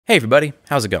Hey everybody,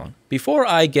 how's it going? Before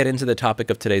I get into the topic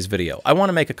of today's video, I want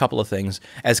to make a couple of things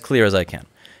as clear as I can.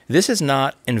 This is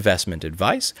not investment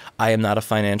advice. I am not a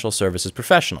financial services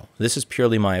professional. This is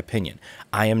purely my opinion.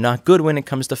 I am not good when it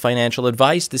comes to financial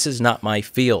advice. This is not my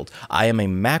field. I am a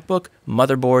MacBook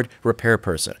motherboard repair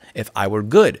person. If I were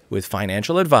good with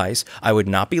financial advice, I would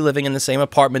not be living in the same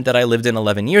apartment that I lived in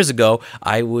 11 years ago.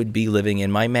 I would be living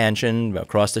in my mansion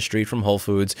across the street from Whole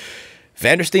Foods.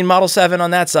 Vandersteen Model 7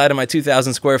 on that side of my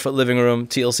 2,000 square foot living room,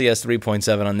 TLCS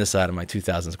 3.7 on this side of my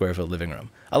 2,000 square foot living room.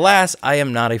 Alas, I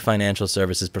am not a financial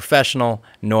services professional,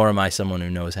 nor am I someone who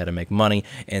knows how to make money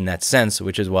in that sense,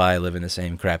 which is why I live in the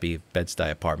same crappy Bed-Stuy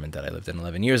apartment that I lived in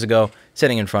 11 years ago,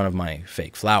 sitting in front of my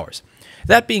fake flowers.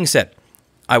 That being said,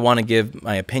 I want to give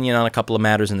my opinion on a couple of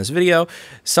matters in this video.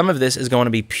 Some of this is going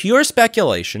to be pure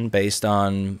speculation based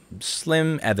on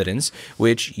slim evidence,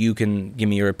 which you can give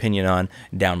me your opinion on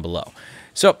down below.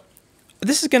 So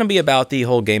this is going to be about the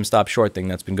whole GameStop short thing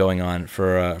that's been going on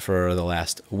for the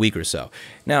last week or so.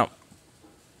 Now,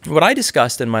 what I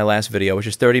discussed in my last video, which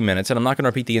is 30 minutes, and I'm not going to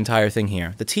repeat the entire thing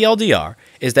here, the TLDR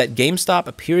is that GameStop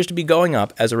appears to be going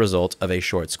up as a result of a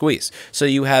short squeeze. So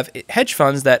you have hedge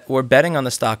funds that were betting on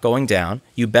the stock going down.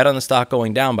 You bet on the stock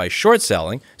going down by short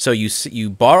selling. So you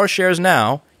borrow shares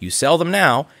now, you sell them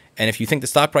now, and if you think the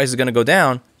stock price is going to go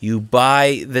down, you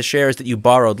buy the shares that you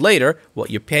borrowed later. Well,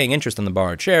 you're paying interest on the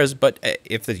borrowed shares, but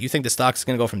if you think the stock is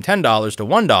going to go from $10 to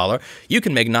 $1, you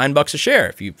can make $9 a share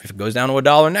if it goes down to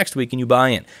 $1 next week and you buy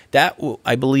in. That,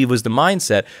 I believe, was the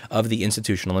mindset of the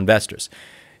institutional investors.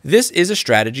 This is a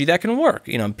strategy that can work.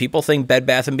 You know, people think Bed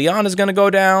Bath & Beyond is going to go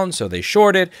down, so they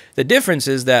short it. The difference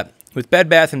is that with Bed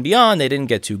Bath & Beyond, they didn't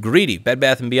get too greedy. Bed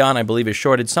Bath & Beyond, I believe, is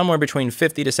shorted somewhere between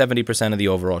 50 to 70% of the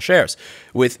overall shares.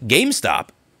 With GameStop,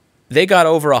 they got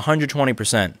over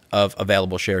 120% of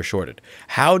available shares shorted.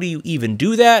 How do you even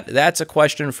do that? That's a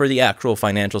question for the actual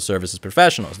financial services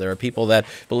professionals. There are people that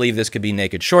believe this could be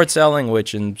naked short selling,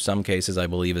 which in some cases I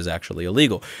believe is actually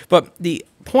illegal. But the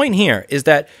point here is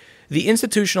that the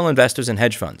institutional investors and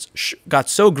hedge funds got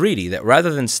so greedy that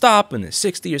rather than stop when the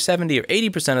 60 or 70 or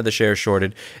 80% of the shares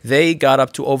shorted, they got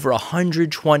up to over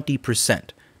 120%.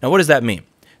 Now, what does that mean?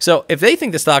 So if they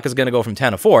think the stock is going to go from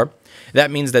 10 to 4,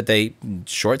 that means that they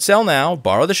short sell now,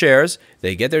 borrow the shares,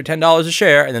 they get their $10 a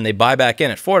share, and then they buy back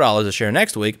in at $4 a share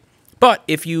next week. But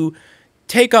if you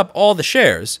take up all the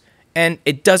shares and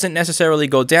it doesn't necessarily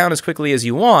go down as quickly as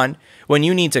you want, when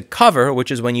you need to cover, which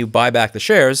is when you buy back the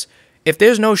shares, if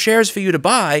there's no shares for you to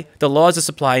buy, the laws of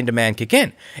supply and demand kick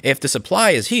in. If the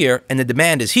supply is here and the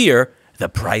demand is here, the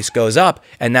price goes up,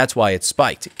 and that's why it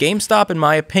spiked. GameStop, in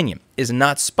my opinion, is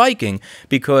not spiking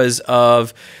because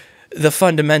of the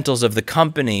fundamentals of the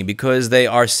company, because they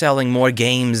are selling more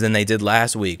games than they did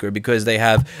last week, or because they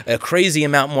have a crazy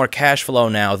amount more cash flow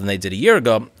now than they did a year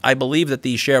ago. I believe that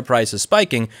the share price is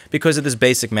spiking because of this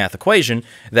basic math equation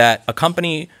that a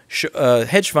company,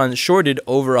 hedge fund, shorted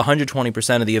over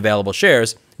 120% of the available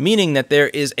shares, meaning that there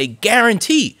is a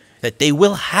guarantee that they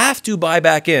will have to buy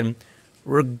back in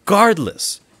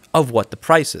regardless of what the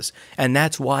price is. And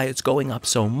that's why it's going up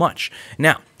so much.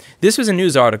 Now, this was a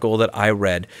news article that I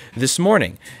read this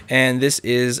morning, and this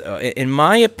is, in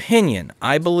my opinion,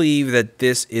 I believe that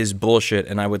this is bullshit,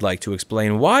 and I would like to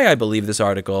explain why I believe this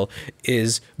article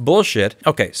is bullshit.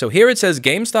 Okay, so here it says,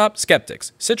 GameStop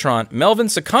skeptics, Citron, Melvin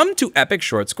succumb to epic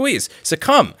short squeeze.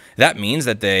 Succumb, that means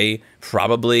that they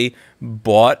probably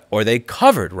bought or they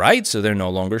covered, right? So they're no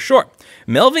longer short.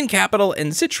 Melvin Capital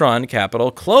and Citron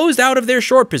Capital closed out of their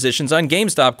short positions on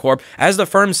GameStop Corp as the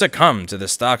firm succumbed to the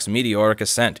stock's meteoric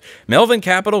ascent. Melvin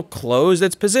Capital closed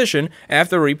its position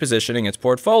after repositioning its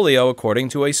portfolio, according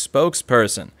to a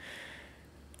spokesperson.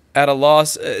 At a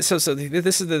loss, so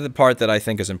this is the part that I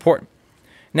think is important.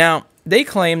 Now, they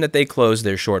claim that they closed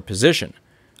their short position.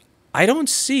 I don't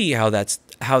see how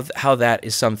that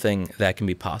is something that can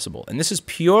be possible. And this is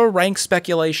pure rank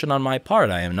speculation on my part.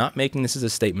 I am not making this as a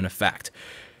statement of fact.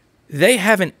 They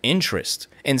have an interest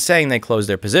in saying they closed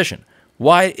their position.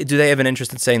 Why do they have an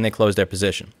interest in saying they closed their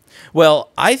position?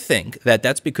 Well, I think that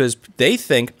that's because they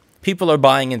think people are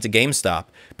buying into GameStop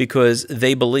because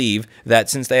they believe that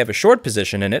since they have a short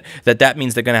position in it, that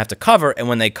means they're going to have to cover, and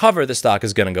when they cover, the stock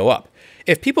is going to go up.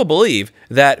 If people believe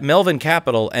that Melvin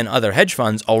Capital and other hedge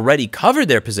funds already covered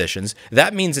their positions,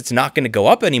 that means it's not going to go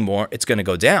up anymore, it's going to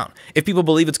go down. If people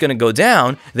believe it's going to go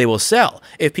down, they will sell.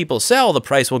 If people sell, the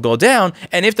price will go down,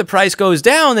 and if the price goes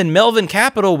down, then Melvin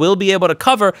Capital will be able to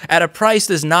cover at a price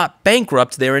that does not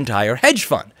bankrupt their entire hedge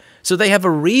fund. So they have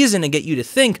a reason to get you to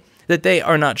think that they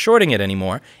are not shorting it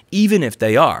anymore, even if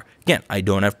they are. Again, I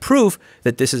don't have proof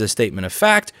that this is a statement of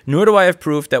fact, nor do I have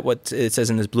proof that what it says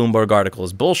in this Bloomberg article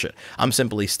is bullshit. I'm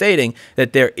simply stating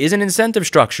that there is an incentive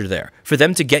structure there for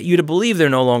them to get you to believe they're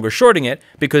no longer shorting it,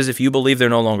 because if you believe they're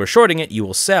no longer shorting it, you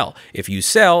will sell. If you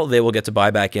sell, they will get to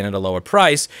buy back in at a lower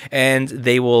price, and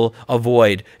they will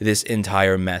avoid this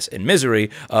entire mess and misery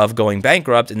of going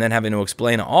bankrupt and then having to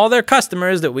explain to all their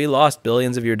customers that we lost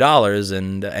billions of your dollars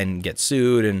and get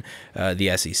sued, and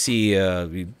the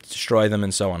SEC destroy them,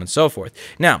 and so on and so forth.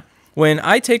 Now, when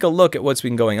I take a look at what's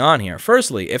been going on here,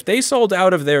 firstly, if they sold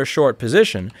out of their short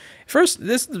position, first,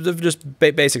 this is just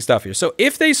basic stuff here. So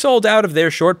if they sold out of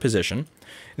their short position,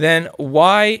 then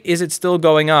why is it still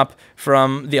going up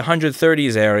from the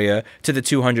 130s area to the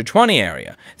 220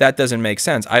 area? That doesn't make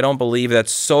sense. I don't believe that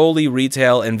solely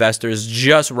retail investors,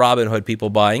 just Robinhood people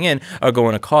buying in, are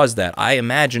going to cause that. I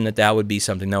imagine that that would be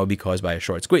something that would be caused by a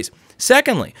short squeeze.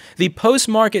 Secondly, the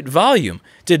post-market volume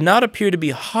did not appear to be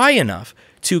high enough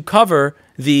to cover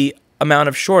the amount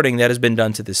of shorting that has been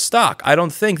done to this stock. I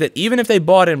don't think that even if they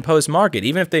bought in post-market,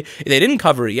 even if they didn't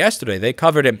cover it yesterday, they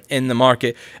covered it in the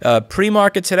market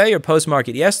pre-market today or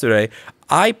post-market yesterday,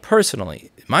 I personally,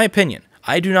 in my opinion,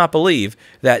 I do not believe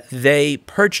that they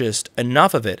purchased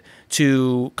enough of it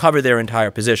to cover their entire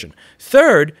position.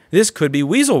 Third, this could be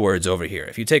weasel words over here.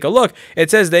 If you take a look, it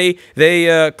says they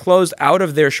closed out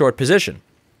of their short position.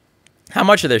 How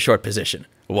much of their short position?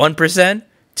 1%?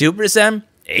 2%?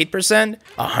 8%?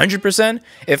 100%?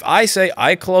 If I say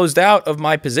I closed out of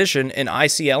my position in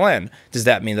ICLN, does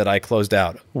that mean that I closed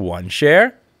out 1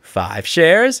 share, 5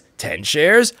 shares, 10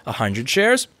 shares, 100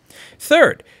 shares?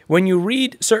 Third, when you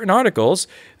read certain articles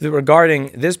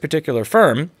regarding this particular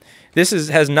firm, this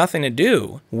has nothing to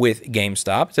do with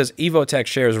GameStop. It says Evotech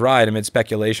shares ride amid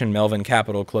speculation, Melvin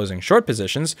Capital closing short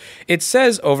positions. It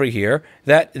says over here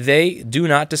that they do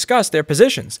not discuss their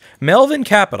positions. Melvin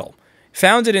Capital,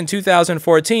 founded in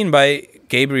 2014 by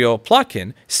Gabriel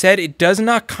Plotkin, said it does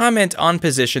not comment on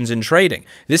positions in trading.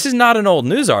 This is not an old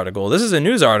news article. This is a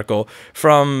news article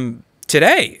from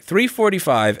today,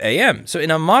 3:45 a.m. So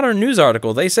in a modern news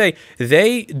article, they say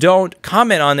they don't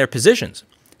comment on their positions.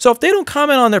 So if they don't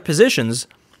comment on their positions,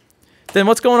 then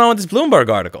what's going on with this Bloomberg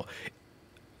article?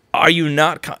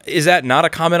 Is that not a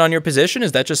comment on your position?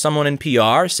 Is that just someone in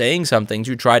PR saying something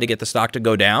to try to get the stock to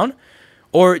go down?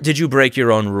 Or did you break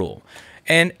your own rule?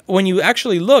 And when you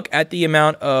actually look at the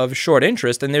amount of short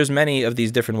interest, and there's many of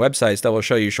these different websites that will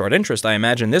show you short interest, I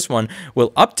imagine this one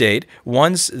will update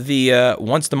once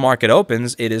the market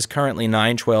opens. It is currently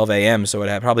 9:12 a.m., so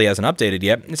it probably hasn't updated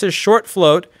yet. It says short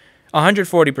float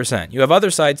 140%. You have other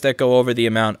sites that go over the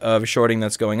amount of shorting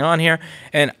that's going on here,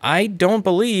 and I don't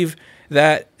believe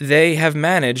that they have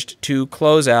managed to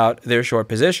close out their short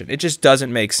position. It just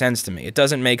doesn't make sense to me. It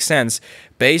doesn't make sense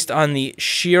based on the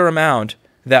sheer amount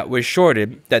that was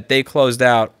shorted that they closed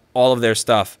out all of their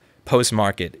stuff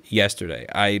post-market yesterday.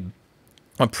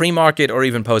 Pre-market or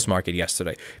even post-market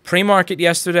yesterday. Pre-market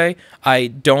yesterday, I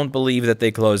don't believe that they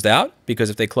closed out,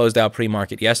 because if they closed out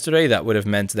pre-market yesterday, that would have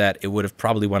meant that it would have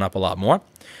probably went up a lot more.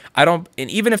 And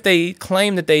even if they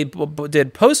claim that they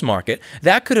did post-market,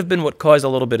 that could have been what caused a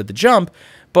little bit of the jump,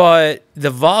 but the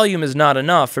volume is not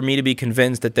enough for me to be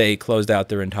convinced that they closed out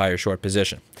their entire short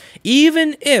position.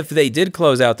 Even if they did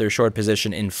close out their short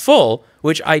position in full,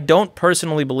 which I don't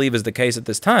personally believe is the case at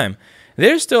this time,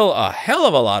 there's still a hell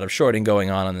of a lot of shorting going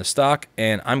on this stock,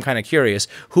 and I'm kind of curious,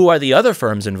 who are the other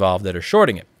firms involved that are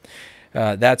shorting it?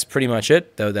 That's pretty much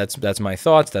it, though. That's my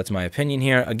thoughts. That's my opinion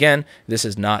here. Again, this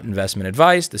is not investment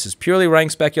advice. This is purely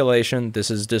rank speculation. This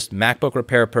is just MacBook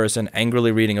repair person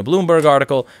angrily reading a Bloomberg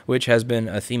article, which has been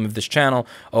a theme of this channel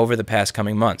over the past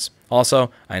coming months.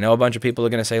 Also, I know a bunch of people are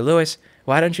going to say, Louis,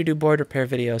 why don't you do board repair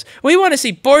videos? We want to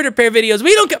see board repair videos.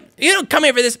 You don't come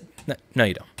here for this. No,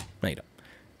 you don't. No, you don't.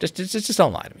 Just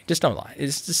don't lie to me. Just don't lie.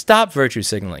 Just stop virtue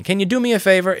signaling. Can you do me a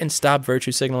favor and stop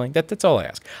virtue signaling? That's all I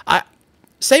ask.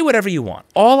 Say whatever you want.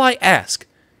 All I ask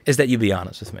is that you be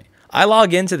honest with me. I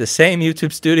log into the same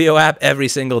YouTube Studio app every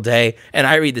single day, and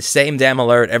I read the same damn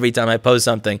alert every time I post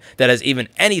something that has even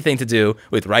anything to do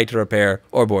with right to repair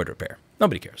or board repair.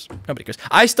 Nobody cares. Nobody cares.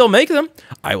 I still make them.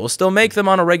 I will still make them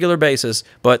on a regular basis,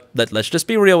 but let's just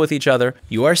be real with each other.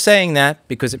 You are saying that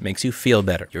because it makes you feel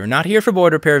better. You're not here for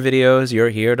board repair videos. You're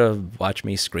here to watch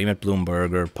me scream at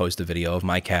Bloomberg or post a video of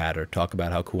my cat or talk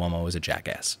about how Cuomo is a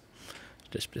jackass.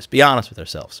 Just be honest with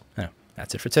ourselves.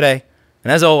 That's it for today.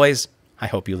 And as always, I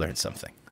hope you learned something.